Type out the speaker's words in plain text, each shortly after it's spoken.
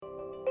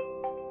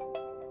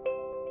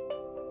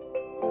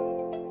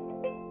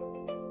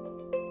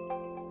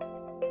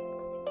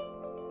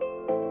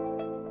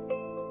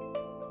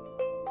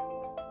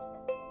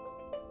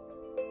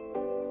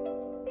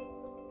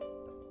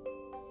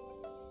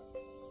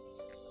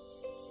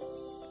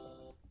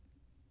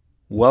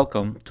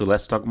Welcome to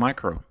Let's Talk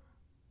Micro.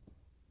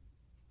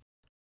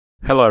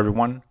 Hello,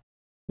 everyone.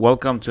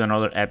 Welcome to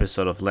another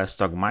episode of Let's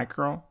Talk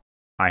Micro.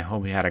 I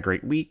hope you had a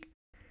great week.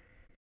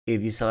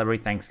 If you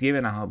celebrate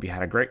Thanksgiving, I hope you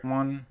had a great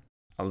one.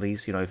 At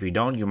least, if you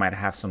don't, you might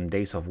have some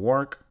days of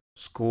work,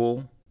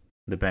 school,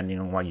 depending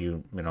on what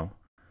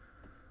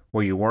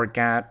where you work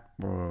at,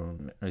 or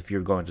if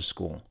you're going to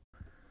school.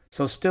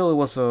 So, still, it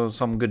was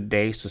some good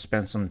days to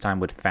spend some time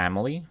with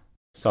family.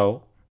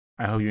 So,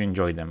 I hope you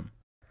enjoyed them.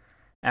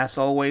 As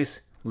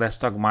always, Let's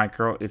Talk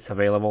Micro is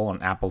available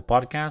on Apple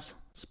Podcasts,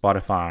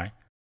 Spotify,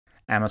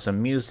 Amazon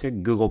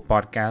Music, Google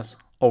Podcasts,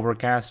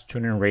 Overcast,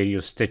 TuneIn Radio,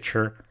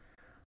 Stitcher,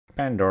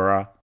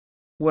 Pandora.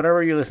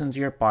 Whatever you listen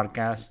to your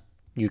podcast,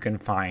 you can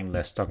find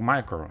Let's Talk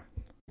Micro.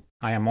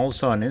 I am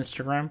also on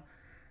Instagram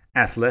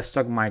as Let's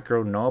Talk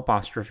Micro, no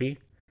apostrophe,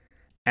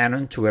 and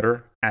on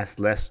Twitter as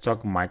Let's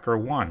Talk Micro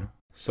 1.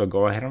 So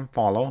go ahead and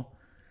follow.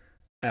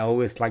 I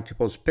always like to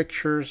post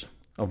pictures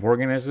of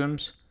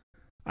organisms.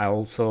 I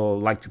also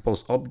like to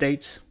post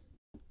updates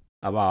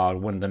about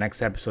when the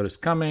next episode is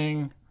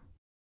coming,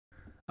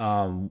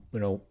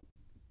 updates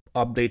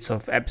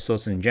of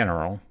episodes in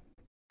general.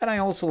 And I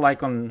also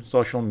like on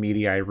social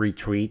media, I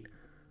retweet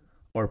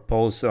or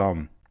post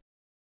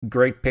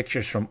great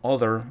pictures from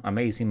other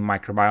amazing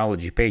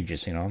microbiology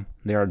pages.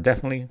 There are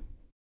definitely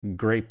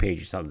great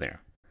pages out there.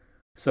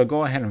 So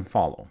go ahead and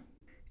follow.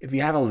 If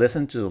you haven't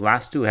listened to the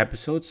last two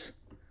episodes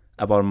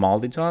about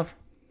Malditov,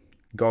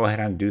 go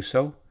ahead and do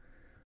so.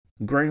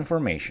 Great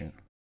information.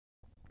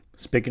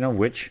 Speaking of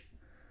which,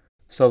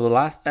 so the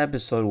last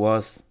episode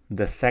was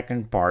the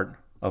second part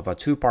of a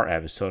two-part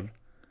episode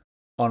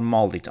on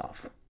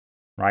Malditov.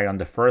 Right, on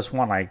the first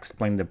one, I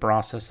explained the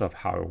process of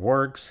how it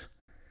works,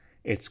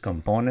 its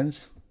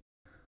components,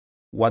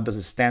 what does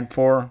it stand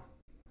for,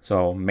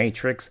 so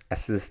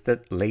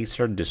matrix-assisted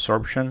laser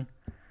desorption,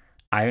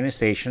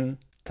 ionization,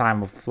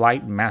 time of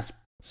flight, mass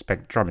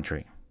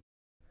spectrometry.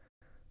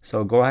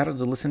 So go ahead and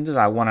listen to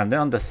that one, and then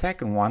on the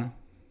second one,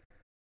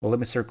 well, let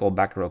me circle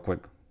back real quick.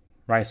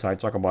 Right, so I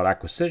talk about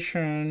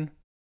acquisition,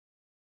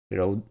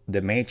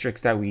 the matrix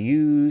that we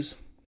use,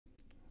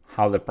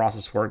 how the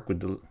process works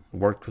with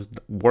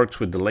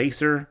the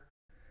laser.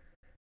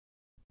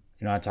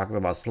 I talked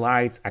about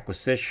slides,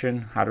 acquisition,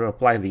 how to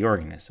apply the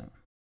organism.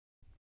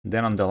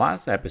 Then on the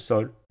last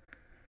episode,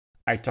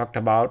 I talked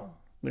about,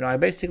 I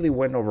basically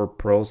went over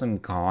pros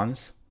and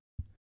cons,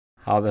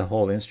 how the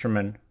whole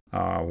instrument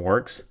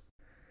works.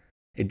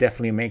 It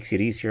definitely makes it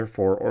easier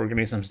for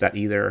organisms that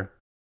either,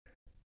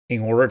 in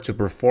order to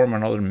perform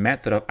another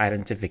method of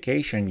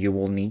identification, you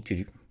will need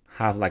to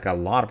have like a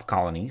lot of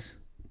colonies,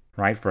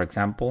 right? For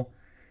example,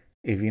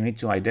 if you need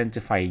to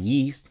identify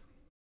yeast,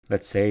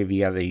 let's say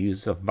via the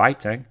use of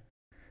Vitek,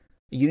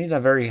 you need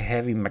a very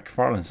heavy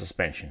McFarland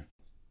suspension.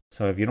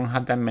 So if you don't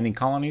have that many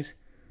colonies,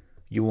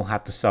 you will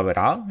have to sub it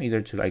out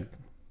either to like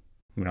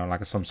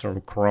some sort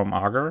of chrome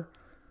agar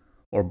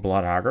or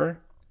blood agar.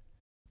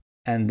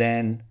 And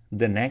then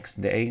the next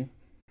day,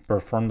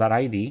 perform that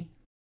ID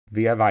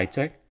via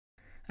Vitek.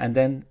 And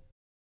then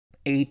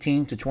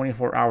 18 to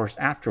 24 hours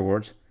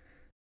afterwards,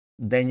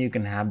 then you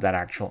can have that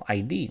actual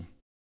ID.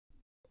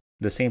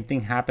 The same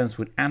thing happens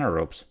with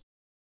anaerobes.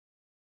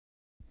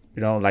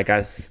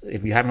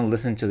 If you haven't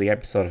listened to the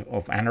episode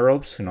of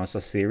anaerobes, it's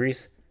a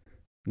series,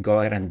 go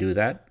ahead and do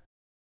that.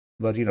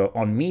 But,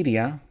 on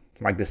media,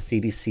 like the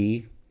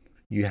CDC,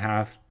 you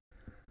have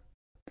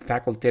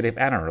facultative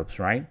anaerobes,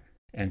 right?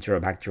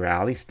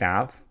 Enterobacteriales,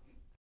 staph,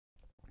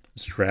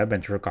 strep,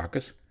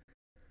 enterococcus.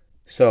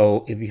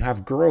 So if you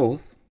have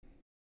growth,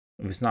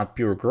 if it's not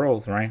pure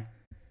growth, right,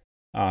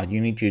 you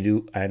need to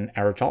do an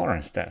air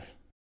tolerance test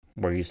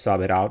where you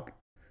sub it out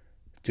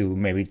to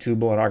maybe 2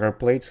 blood agar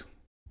plates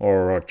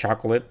or a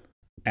chocolate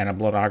and a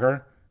blood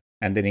agar,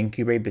 and then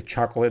incubate the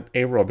chocolate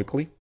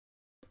aerobically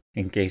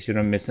in case you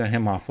don't miss a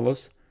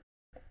Haemophilus,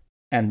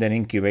 and then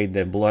incubate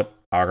the blood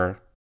agar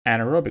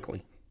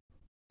anaerobically.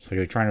 So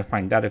you're trying to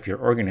find out if your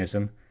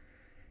organism,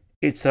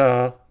 it's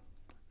a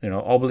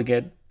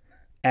obligate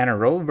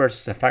anaerobe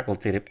versus a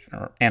facultative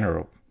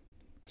anaerobe.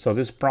 So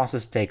this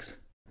process takes,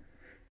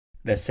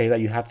 let's say that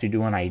you have to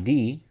do an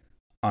ID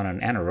on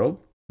an anaerobe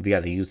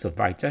via the use of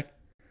Vitek.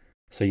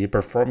 So you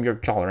perform your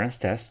tolerance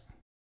test.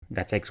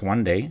 That takes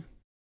 1 day,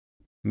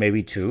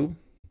 maybe 2,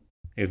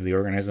 if the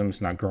organism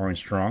is not growing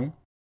strong.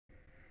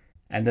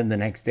 And then the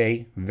next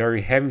day,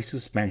 very heavy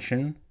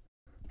suspension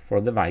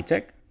for the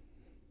Vitek.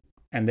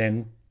 And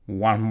then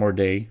 1 more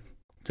day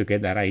to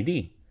get that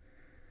ID.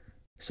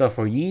 So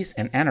for yeast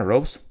and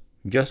anaerobes,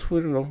 just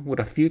with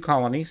a few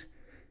colonies,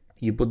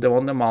 you put them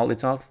on the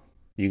Malditov,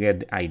 you get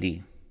the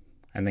ID,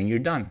 and then you're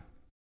done.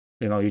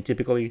 You don't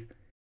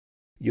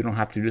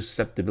have to do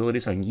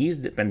susceptibilities on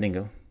yeast, depending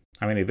on,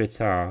 if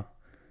it's a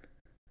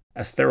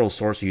sterile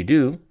source, you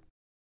do.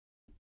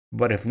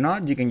 But if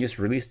not, you can just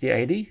release the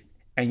ID,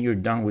 and you're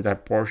done with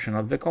that portion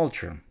of the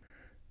culture.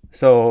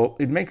 So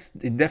it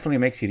definitely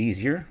makes it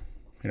easier.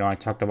 I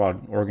talked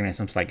about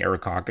organisms like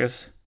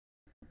Erycoccus,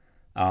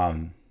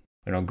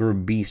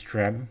 group B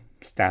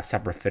Staph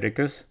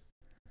saprophyticus,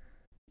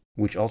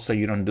 which also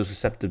you don't do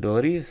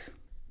susceptibilities.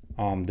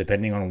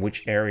 depending on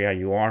which area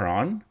you are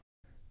on.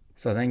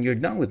 So then you're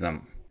done with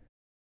them.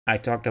 I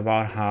talked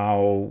about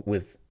how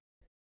with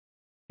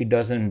it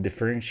doesn't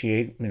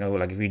differentiate,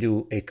 like if you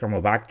do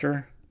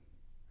Acarmobacter,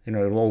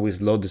 it'll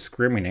always low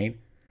discriminate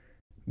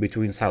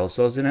between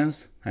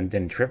psilocybins and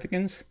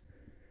denitrificans,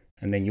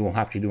 and then you will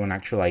have to do an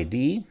actual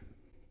ID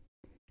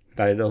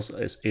that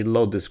it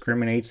low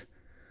discriminates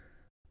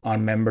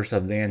on members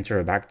of the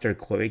Enterobacter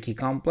cloacae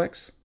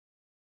complex.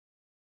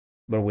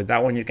 But with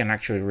that one, you can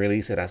actually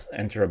release it as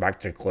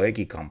Enterobacter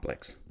cloacae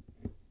complex.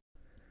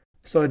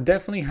 So it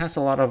definitely has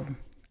a lot of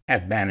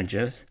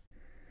advantages.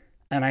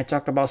 And I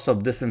talked about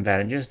some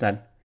disadvantages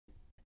that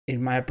it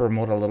might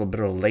promote a little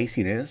bit of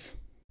laziness,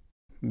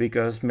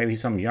 because maybe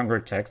some younger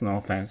techs, no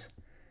offense,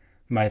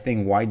 might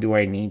think, why do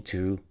I need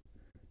to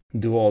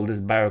do all this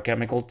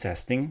biochemical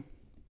testing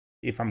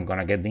if I'm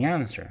gonna get the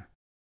answer?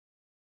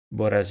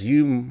 But as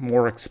you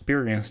more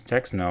experienced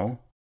techs know,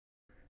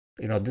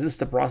 this is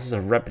the process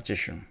of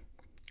repetition.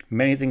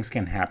 Many things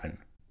can happen.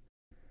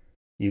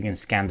 You can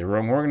scan the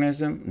wrong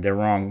organism, the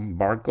wrong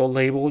barcode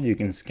label. You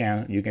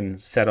can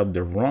set up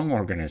the wrong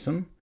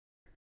organism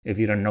if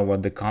you don't know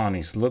what the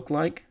colonies look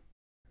like.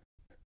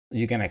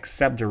 You can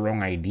accept the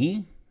wrong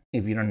ID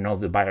if you don't know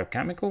the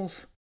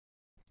biochemicals.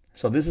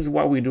 So this is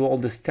why we do all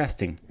this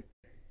testing.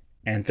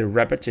 And through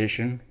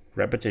repetition,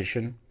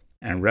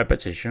 and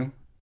repetition,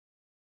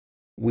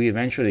 we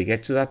eventually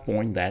get to that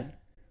point that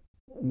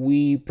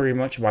we pretty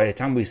much, by the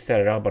time we set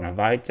it up on a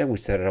Vitek, we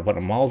set it up on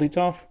a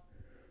MALDI-TOF,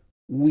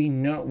 we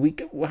know we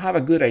have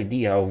a good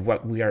idea of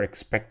what we are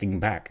expecting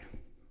back,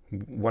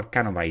 what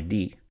kind of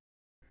ID.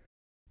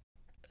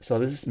 So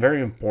this is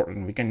very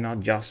important. We cannot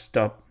just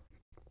stop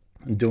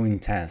doing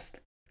tests,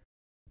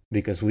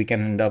 because we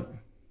can end up,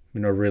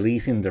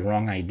 releasing the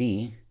wrong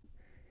ID,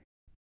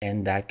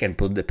 and that can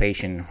put the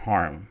patient in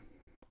harm.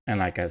 And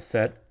like I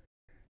said,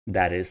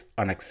 that is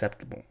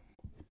unacceptable.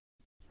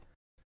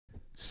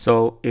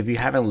 So if you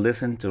haven't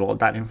listened to all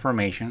that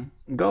information,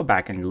 go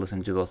back and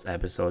listen to those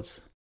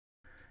episodes.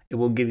 It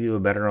will give you a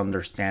better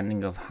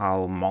understanding of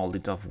how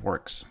MALDI-TOF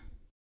works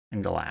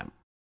in the lab.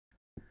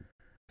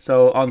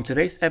 So on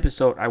today's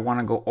episode, I want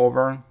to go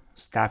over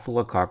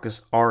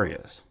Staphylococcus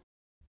aureus.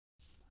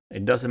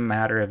 It doesn't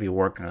matter if you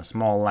work in a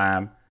small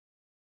lab,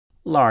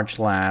 large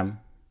lab.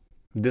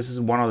 This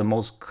is one of the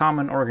most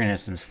common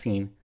organisms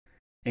seen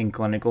in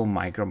clinical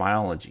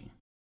microbiology.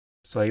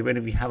 So even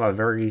if you have a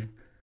very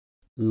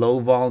low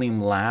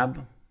volume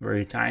lab,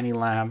 very tiny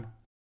lab,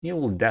 you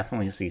will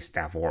definitely see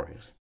Staph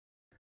aureus,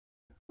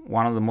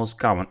 one of the most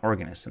common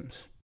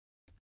organisms.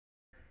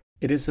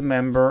 It is a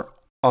member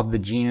of the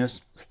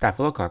genus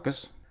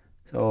Staphylococcus.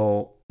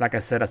 So, like I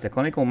said, as a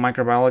clinical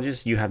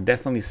microbiologist, you have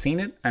definitely seen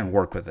it and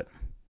worked with it.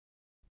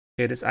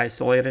 It is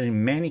isolated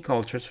in many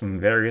cultures from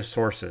various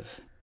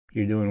sources.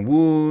 You're doing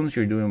wounds,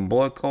 you're doing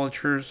blood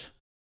cultures,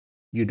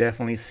 you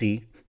definitely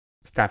see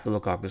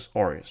Staphylococcus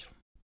aureus.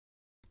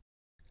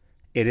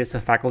 It is a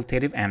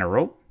facultative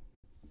anaerobe.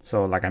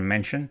 So, like I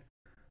mentioned,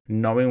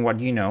 knowing what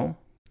you know,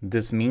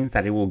 this means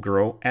that it will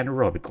grow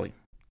anaerobically.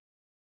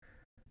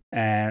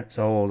 And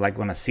so, like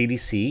on a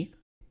CDC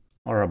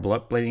or a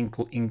blood plate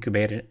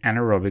incubated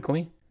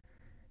anaerobically,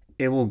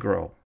 it will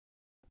grow.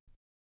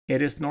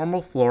 It is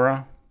normal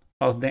flora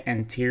of the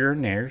anterior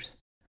nares,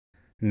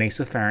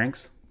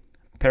 nasopharynx,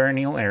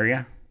 perineal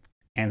area,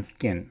 and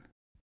skin.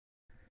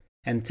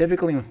 And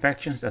typically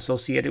infections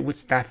associated with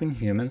staph in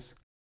humans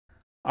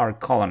are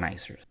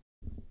colonizers.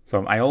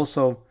 So I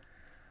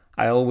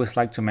always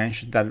like to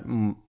mention that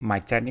my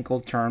technical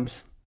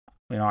terms,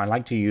 I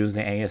like to use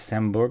the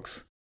ASM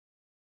books,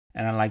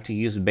 and I like to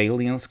use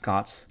Bailey and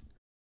Scott's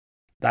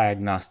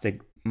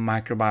Diagnostic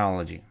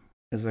Microbiology.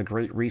 It's a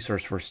great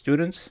resource for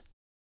students.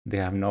 They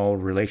have no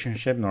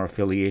relationship nor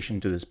affiliation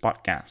to this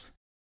podcast.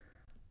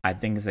 I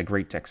think it's a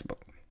great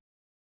textbook.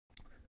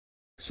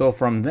 So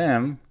from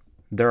them,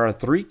 there are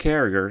 3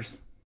 carriers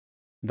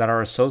that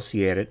are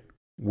associated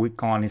with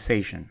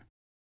colonization.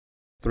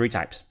 3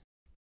 types.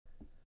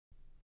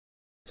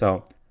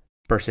 So,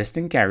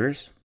 persistent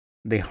carriers,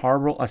 they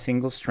harbor a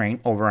single strain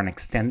over an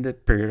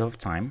extended period of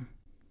time.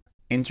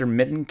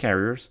 Intermittent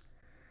carriers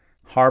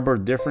harbor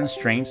different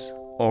strains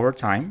over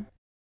time.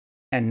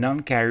 And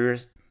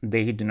non-carriers,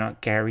 they do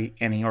not carry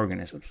any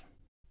organisms.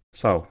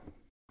 So,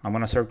 I'm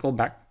going to circle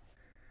back.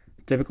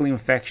 Typically,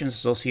 infections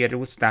associated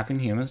with staph in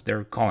humans,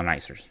 they're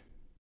colonizers.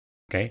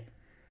 Okay?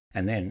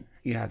 And then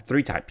you have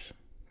 3 types.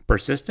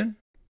 Persistent,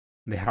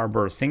 they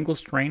harbor a single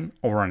strain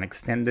over an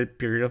extended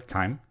period of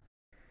time.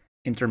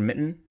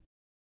 Intermittent,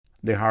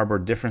 they harbor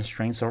different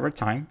strains over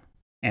time.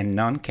 And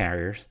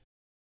non-carriers,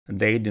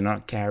 they do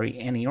not carry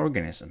any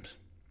organisms.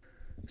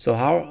 So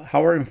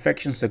how are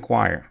infections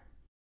acquired?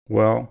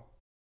 Well,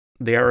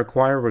 they are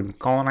acquired when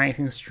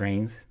colonizing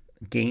strains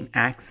gain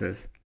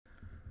access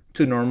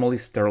to normally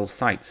sterile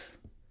sites.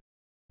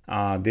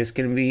 This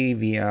can be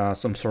via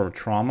some sort of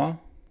trauma,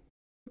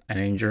 an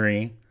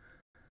injury,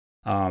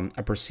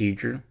 a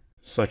procedure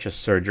such as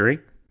surgery.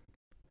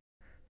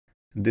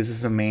 This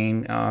is a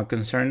main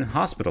concern in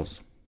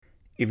hospitals.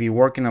 If you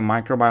work in a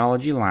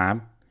microbiology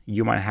lab,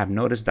 you might have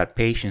noticed that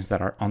patients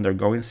that are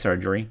undergoing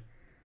surgery,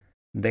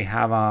 they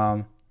have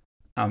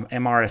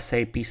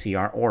MRSA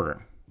PCR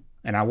order.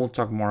 And I will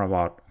talk more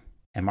about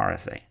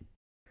MRSA,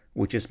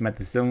 which is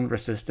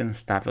methicillin-resistant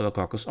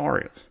Staphylococcus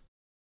aureus.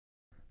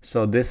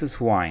 So this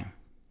is why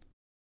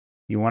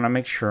you want to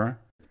make sure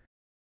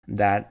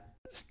that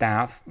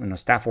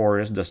Staph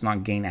aureus does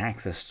not gain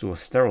access to a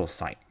sterile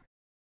site.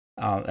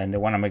 And they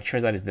want to make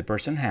sure that if the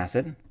person has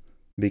it,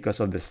 because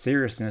of the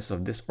seriousness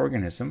of this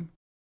organism,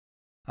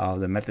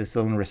 the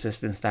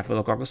methicillin-resistant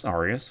Staphylococcus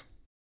aureus,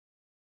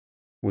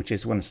 which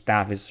is when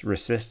staph is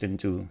resistant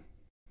to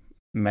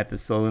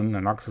methicillin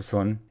and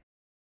oxacillin,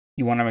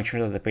 you want to make sure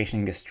that the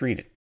patient gets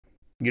treated.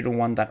 You don't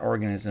want that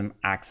organism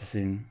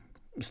accessing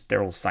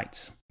sterile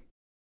sites.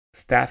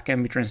 Staph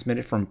can be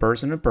transmitted from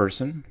person to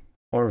person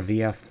or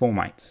via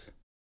fomites.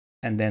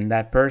 And then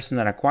that person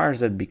that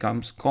acquires it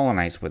becomes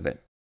colonized with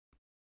it.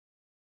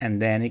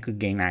 And then it could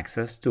gain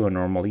access to a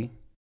normally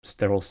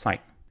sterile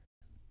site.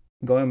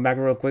 Going back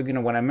real quick,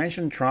 when I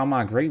mentioned trauma,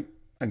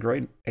 a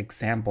great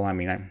example,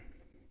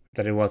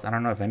 that it was, I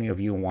don't know if any of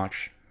you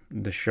watched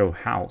the show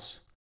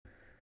House,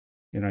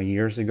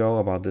 years ago,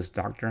 about this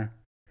doctor,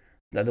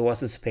 that there was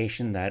this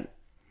patient that,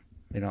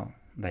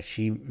 that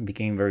she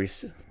became very,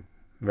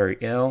 very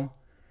ill.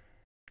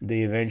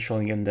 They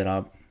eventually ended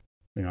up,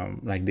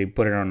 they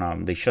put it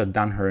on, they shut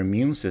down her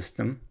immune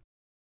system.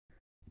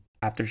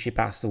 After she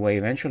passed away,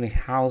 eventually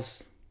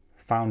House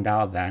found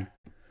out that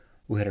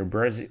with her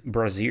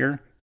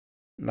brassiere,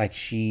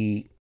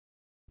 she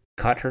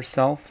cut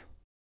herself,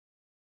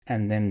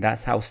 and then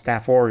that's how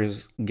Staph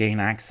aureus gain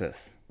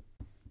access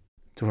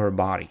to her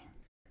body.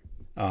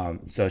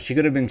 So she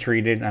could have been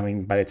treated.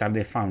 By the time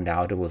they found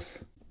out, it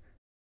was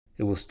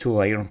too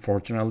late,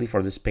 unfortunately,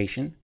 for this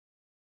patient.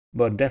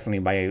 But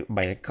definitely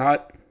by a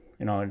cut,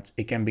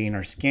 it can be in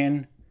her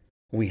skin.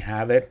 We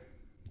have it.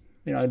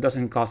 It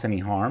doesn't cause any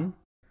harm.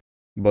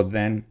 But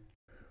then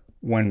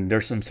when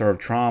there's some sort of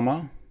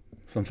trauma,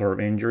 some sort of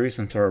injury,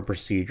 some sort of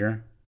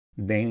procedure,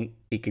 then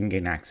it can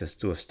gain access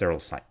to a sterile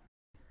site.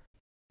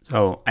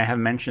 So I have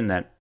mentioned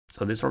that,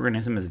 so this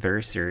organism is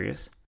very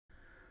serious.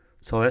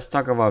 So let's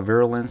talk about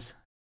virulence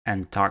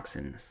and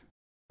toxins.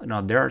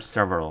 There are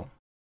several,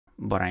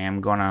 but I am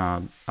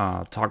gonna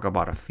talk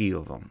about a few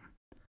of them.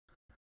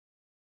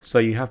 So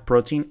you have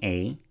protein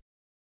A.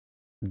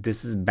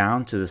 This is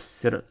bound to the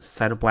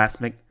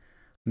cytoplasmic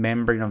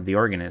membrane of the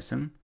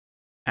organism,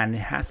 and it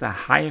has a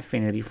high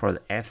affinity for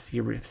the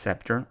Fc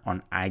receptor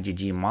on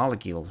IgG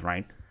molecules,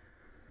 right?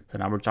 So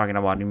now we're talking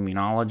about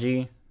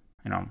immunology,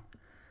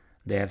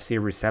 the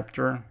Fc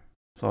receptor.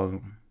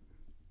 So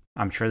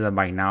I'm sure that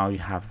by now you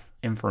have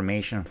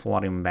information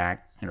flooding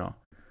back,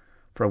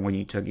 from when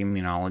you took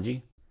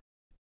immunology.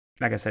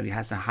 Like I said, it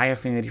has a high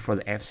affinity for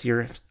the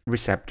Fc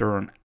receptor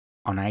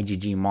on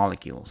IgG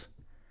molecules.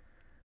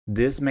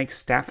 This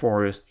makes Staph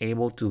aureus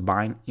able to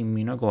bind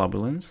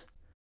immunoglobulins,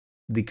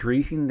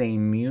 decreasing the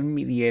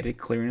immune-mediated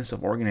clearance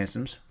of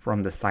organisms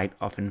from the site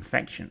of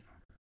infection.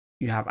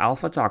 You have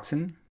alpha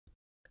toxin.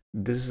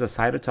 This is a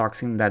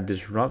cytotoxin that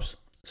disrupts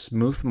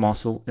smooth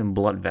muscle in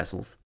blood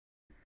vessels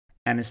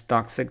and is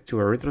toxic to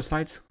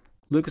erythrocytes,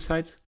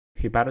 leukocytes,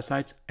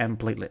 hepatocytes, and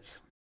platelets.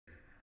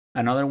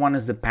 Another one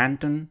is the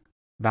Panton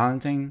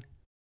Valentine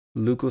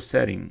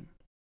leukocytin,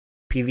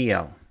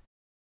 PVL.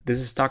 This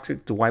is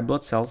toxic to white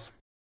blood cells,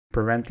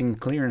 preventing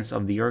clearance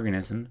of the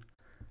organism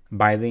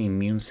by the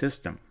immune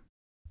system.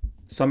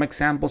 Some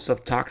examples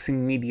of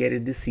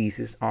toxin-mediated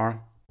diseases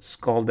are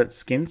scalded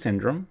skin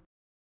syndrome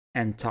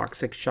and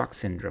toxic shock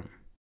syndrome.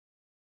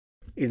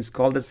 In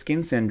scalded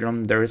skin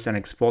syndrome, there is an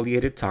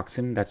exfoliative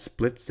toxin that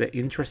splits the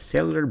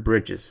intracellular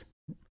bridges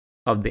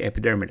of the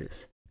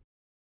epidermis.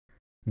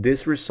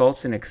 This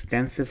results in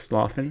extensive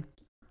sloughing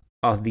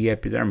of the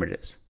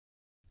epidermis.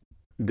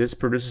 This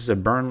produces a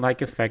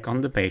burn-like effect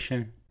on the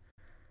patient.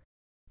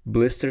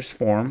 Blisters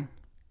form,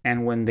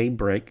 and when they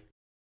break,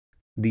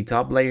 the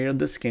top layer of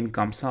the skin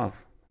comes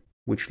off,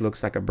 which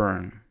looks like a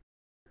burn.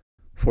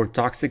 For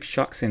toxic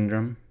shock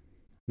syndrome,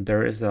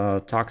 there is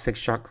a toxic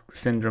shock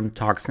syndrome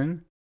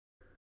toxin,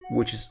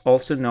 which is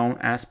also known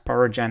as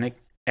pyrogenic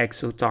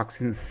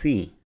exotoxin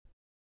C.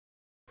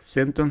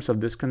 Symptoms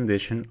of this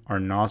condition are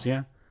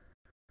nausea,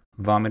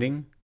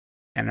 vomiting,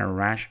 and a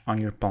rash on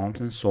your palms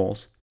and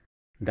soles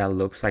that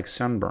looks like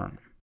sunburn.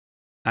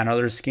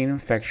 Another skin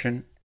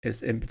infection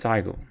is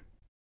impetigo.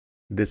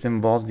 This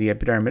involves the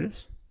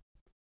epidermis.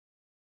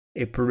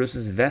 It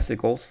produces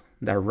vesicles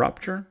that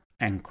rupture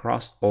and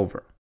cross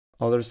over.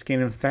 Other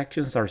skin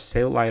infections are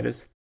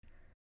cellulitis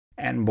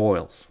and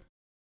boils.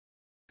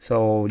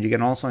 So you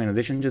can also, in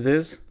addition to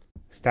this,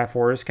 Staph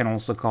aureus can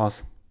also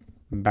cause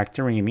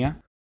bacteremia,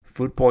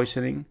 food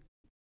poisoning,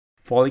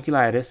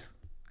 folliculitis,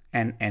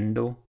 and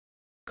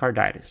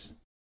endocarditis.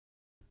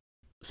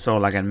 So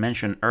like I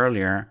mentioned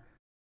earlier,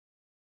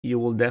 you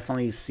will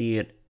definitely see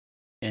it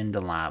in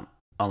the lab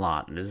a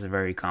lot. This is a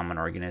very common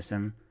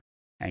organism,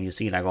 and you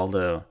see all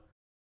the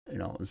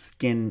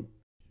skin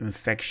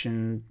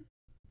infection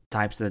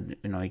types that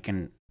it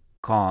can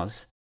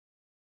cause.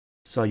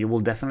 So you will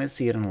definitely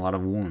see it in a lot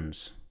of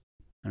wounds.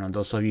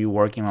 Those of you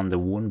working on the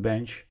wound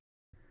bench,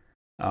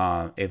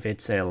 if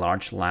it's a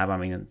large lab,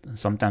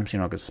 sometimes,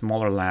 because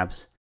smaller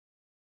labs,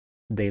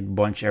 they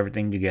bunch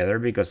everything together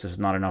because there's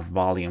not enough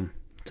volume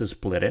to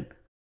split it.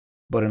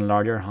 But in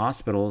larger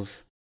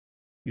hospitals,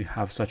 you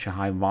have such a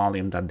high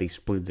volume that they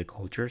split the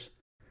cultures.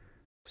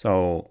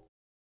 So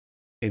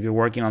if you're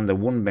working on the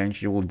wound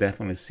bench, you will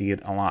definitely see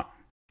it a lot.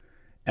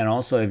 And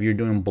also, if you're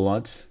doing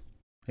bloods,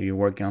 if you're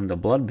working on the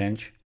blood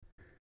bench,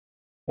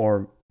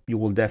 or you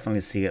will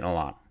definitely see it a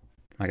lot.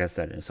 Like I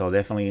said, so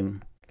definitely a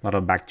lot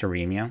of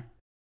bacteremia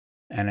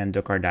and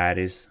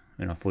endocarditis,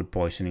 food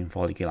poisoning,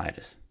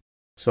 folliculitis.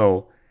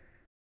 So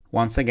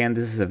once again,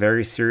 this is a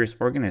very serious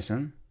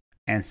organism,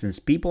 and since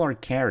people are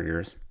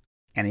carriers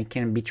and it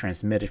can be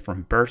transmitted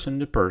from person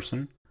to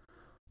person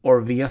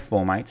or via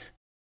fomites,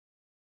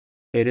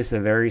 it is a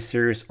very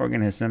serious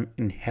organism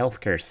in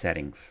healthcare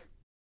settings.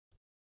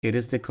 It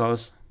is the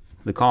cause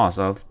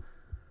of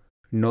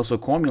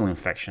nosocomial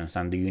infections.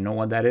 And do you know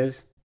what that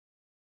is?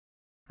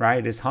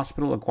 Right? It's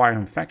hospital-acquired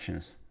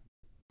infections.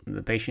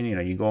 The patient,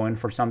 you go in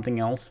for something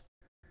else.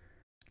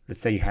 Let's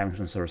say you're having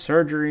some sort of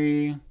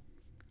surgery.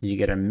 You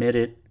get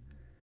admitted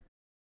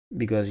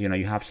because,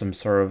 you have some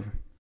sort of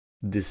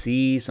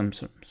disease, some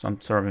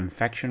sort of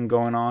infection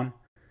going on.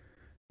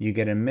 You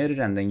get admitted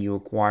and then you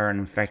acquire an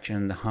infection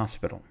in the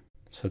hospital.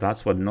 So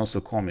that's what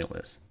nosocomial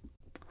is.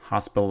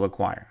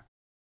 Hospital-acquired.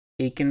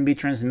 It can be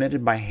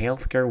transmitted by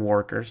healthcare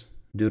workers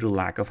due to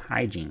lack of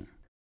hygiene.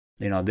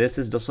 This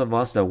is those of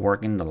us that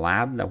work in the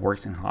lab, that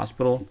works in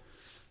hospital.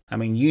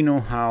 You know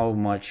how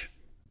much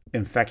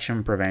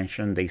infection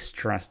prevention they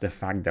stress the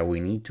fact that we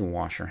need to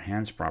wash our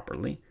hands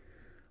properly.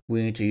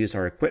 We need to use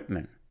our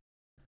equipment.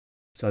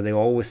 So they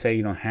always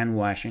say, hand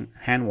washing.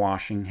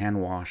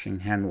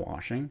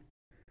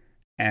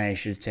 And it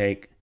should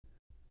take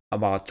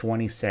about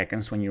 20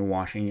 seconds when you're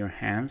washing your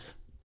hands.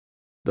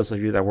 Those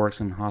of you that works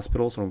in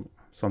hospitals or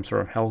some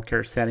sort of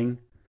healthcare setting,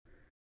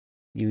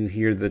 you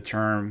hear the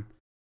term,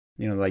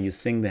 that you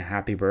sing the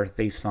happy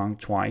birthday song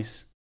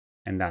twice,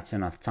 and that's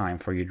enough time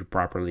for you to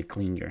properly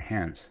clean your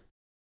hands.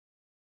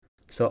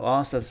 So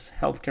us as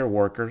healthcare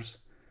workers,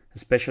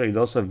 especially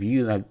those of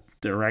you that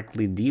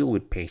directly deal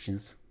with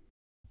patients,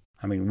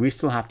 we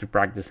still have to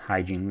practice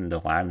hygiene in the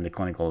lab, in the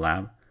clinical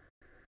lab.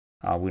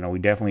 We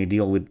definitely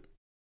deal with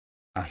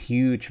a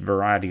huge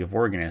variety of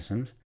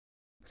organisms.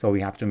 So we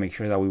have to make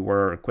sure that we wear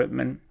our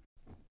equipment,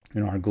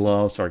 our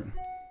gloves,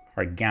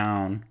 our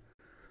gown,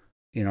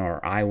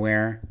 our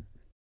eyewear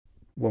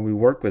when we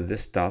work with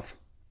this stuff.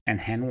 And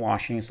hand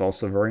washing is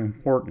also very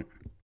important.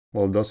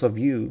 Well, those of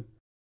you,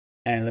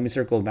 and let me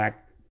circle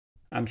back,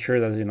 I'm sure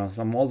that,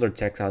 some older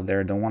techs out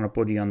there don't want to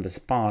put you on the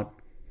spot,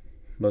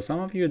 but some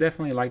of you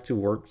definitely like to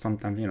work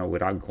sometimes,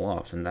 without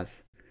gloves, and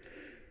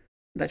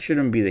that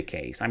shouldn't be the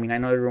case. I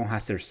know everyone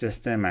has their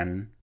system,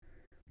 and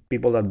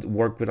people that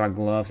work without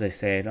gloves, they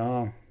say,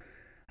 oh,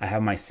 I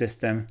have my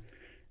system.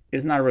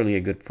 It's not really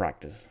a good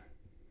practice.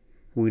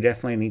 We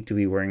definitely need to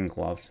be wearing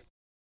gloves.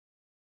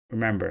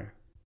 Remember,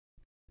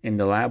 in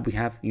the lab, we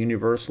have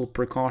universal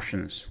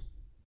precautions,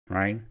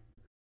 right?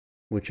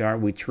 Which are,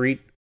 we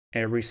treat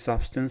every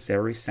substance,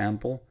 every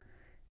sample,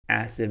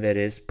 as if it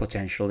is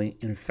potentially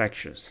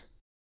infectious.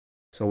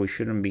 So we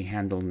shouldn't be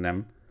handling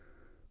them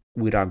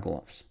without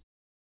gloves.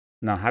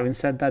 Now, having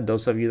said that,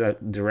 those of you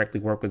that directly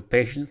work with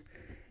patients,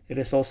 it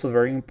is also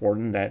very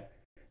important that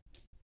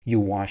you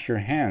wash your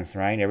hands,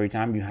 right? Every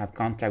time you have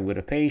contact with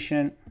a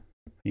patient,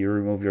 you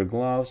remove your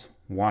gloves,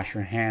 wash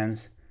your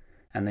hands,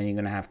 and then you're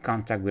going to have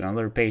contact with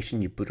another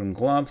patient, you put on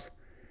gloves,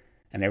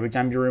 and every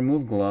time you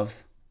remove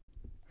gloves,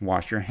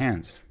 wash your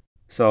hands.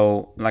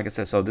 So, like I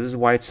said, this is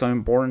why it's so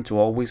important to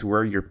always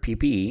wear your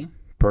PPE,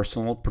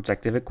 personal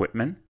protective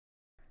equipment,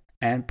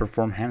 and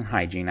perform hand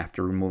hygiene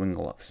after removing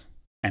gloves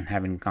and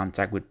having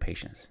contact with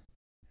patients.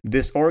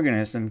 This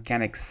organism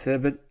can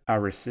exhibit a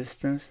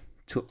resistance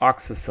to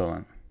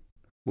oxacillin,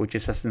 which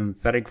is a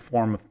synthetic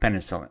form of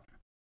penicillin.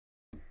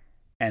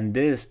 And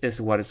this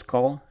is what is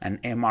called an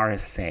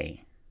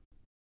MRSA,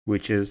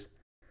 which is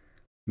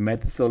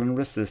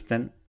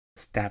methicillin-resistant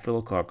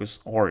Staphylococcus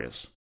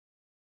aureus.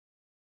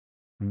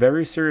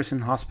 Very serious in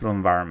hospital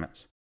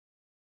environments.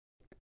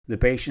 The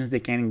patients, they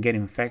can get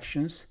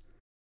infections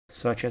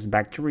such as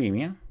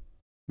bacteremia,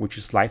 which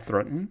is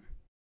life-threatening.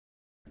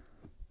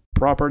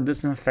 Proper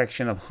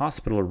disinfection of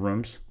hospital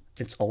rooms,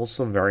 it's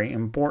also very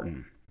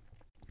important,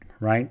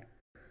 right?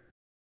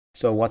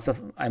 So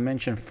I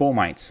mentioned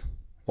fomites.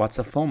 What's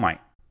a fomite?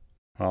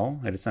 Well,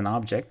 it is an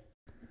object,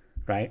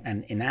 right?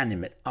 An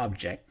inanimate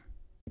object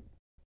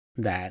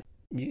that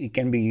it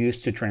can be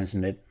used to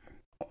transmit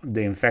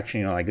the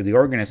infection, like the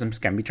organisms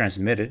can be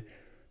transmitted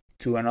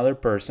to another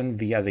person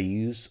via the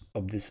use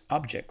of these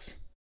objects.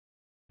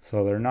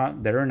 So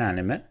they're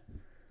inanimate,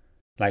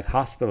 like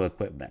hospital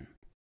equipment.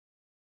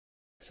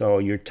 So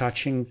you're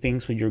touching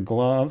things with your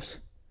gloves,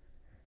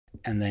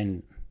 and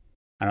then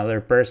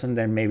another person,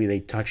 then maybe they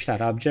touch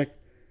that object,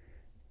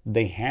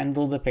 they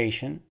handle the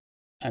patient,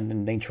 and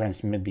then they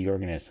transmit the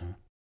organism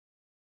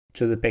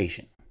to the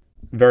patient.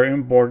 Very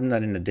important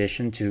that in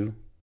addition to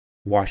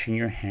washing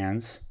your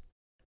hands,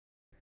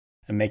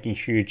 and making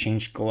sure you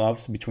change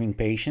gloves between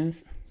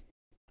patients.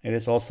 It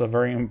is also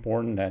very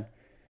important that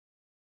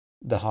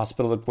the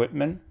hospital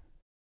equipment,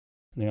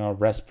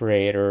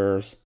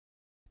 respirators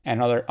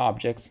and other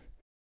objects,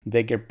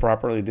 they get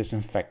properly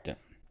disinfected.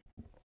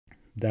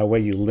 That way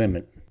you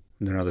limit,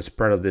 the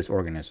spread of these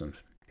organisms.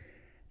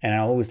 And I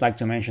always like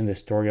to mention this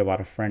story about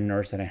a friend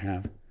nurse that I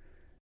have,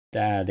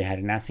 that they had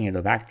an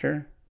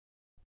Acinetobacter,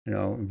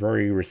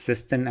 very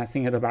resistant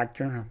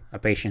Acinetobacter. A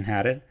patient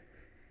had it.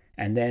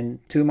 And then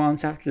 2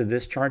 months after the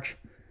discharge,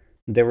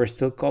 they were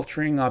still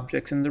culturing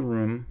objects in the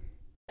room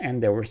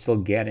and they were still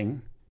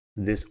getting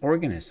this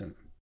organism.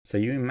 So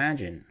you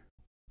imagine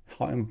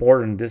how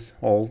important this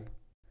whole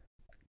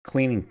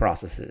cleaning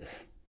process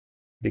is.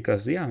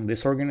 Because,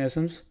 these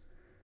organisms,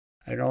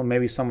 I don't know,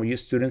 maybe some of you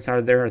students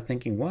out there are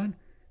thinking, what?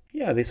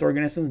 Yeah, these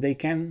organisms, they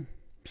can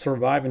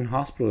survive in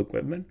hospital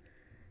equipment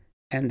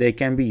and they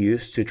can be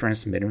used to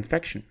transmit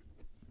infection.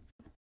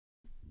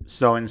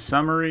 So, in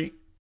summary,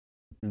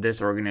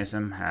 this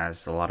organism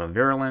has a lot of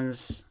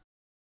virulence,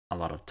 a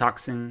lot of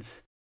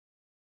toxins.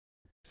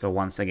 So,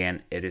 once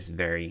again, it is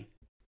very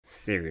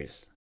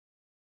serious.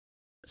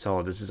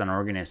 So, this is an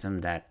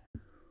organism that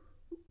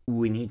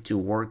we need to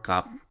work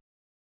up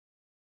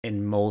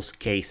in most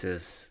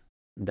cases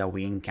that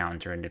we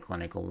encounter in the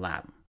clinical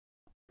lab.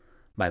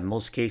 By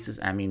most cases,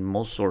 I mean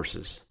most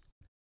sources.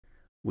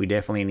 We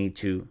definitely need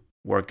to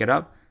work it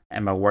up.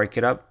 And by work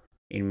it up,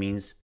 it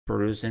means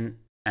producing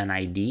an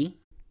ID,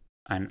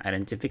 an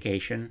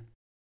identification,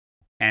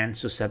 and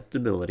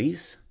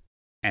susceptibilities,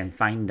 and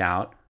find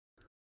out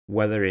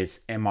whether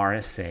it's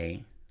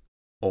MRSA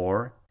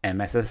or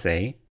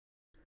MSSA,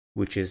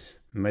 which is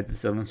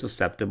methicillin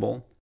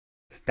susceptible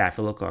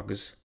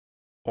Staphylococcus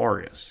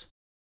aureus.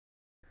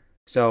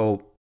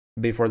 So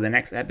before the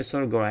next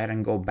episode, go ahead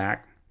and go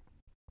back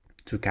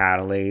to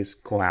catalase,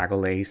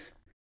 coagulase.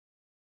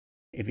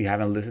 If you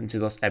haven't listened to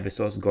those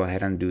episodes, go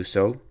ahead and do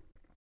so.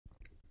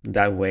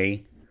 That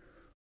way,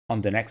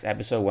 on the next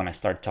episode, when I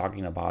start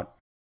talking about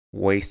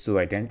ways to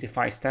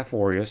identify Staph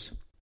aureus,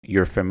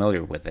 you're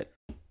familiar with it.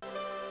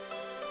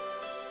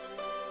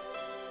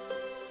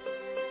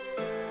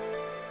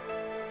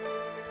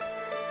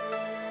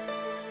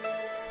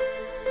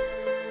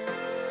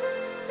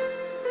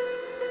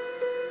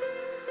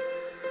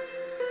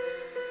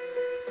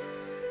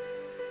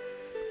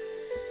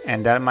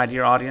 And that, my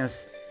dear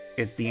audience,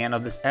 is the end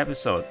of this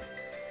episode.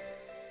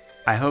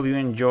 I hope you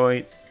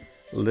enjoyed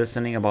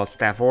listening about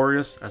Staph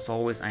aureus. As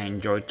always, I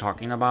enjoyed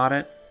talking about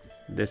it.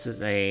 This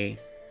is a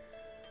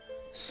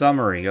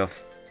summary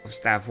of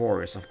Staph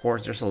aureus. Of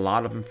course, there's a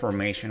lot of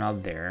information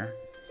out there.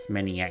 There's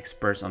many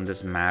experts on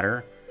this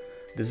matter.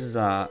 This is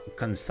a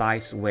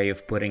concise way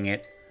of putting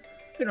it,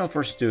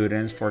 for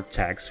students, for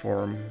techs,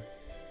 for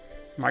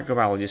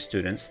microbiology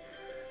students,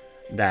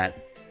 that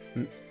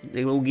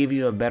they will give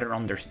you a better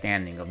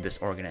understanding of this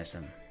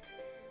organism.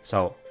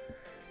 So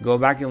go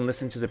back and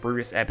listen to the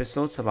previous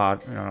episodes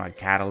about like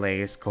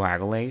catalase,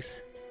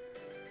 coagulase.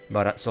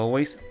 But as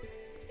always,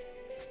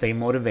 stay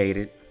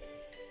motivated,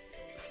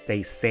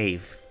 stay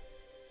safe,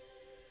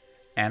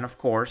 and of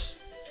course,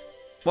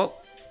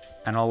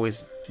 and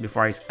always,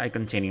 before I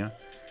continue,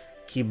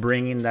 keep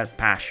bringing that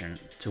passion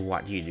to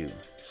what you do.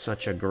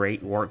 Such a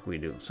great work we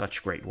do,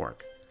 such great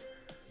work.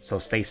 So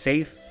stay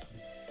safe,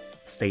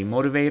 stay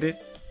motivated,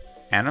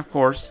 and of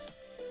course,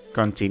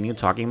 continue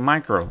talking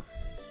micro.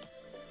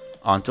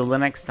 Until the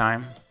next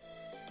time,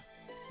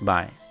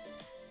 bye.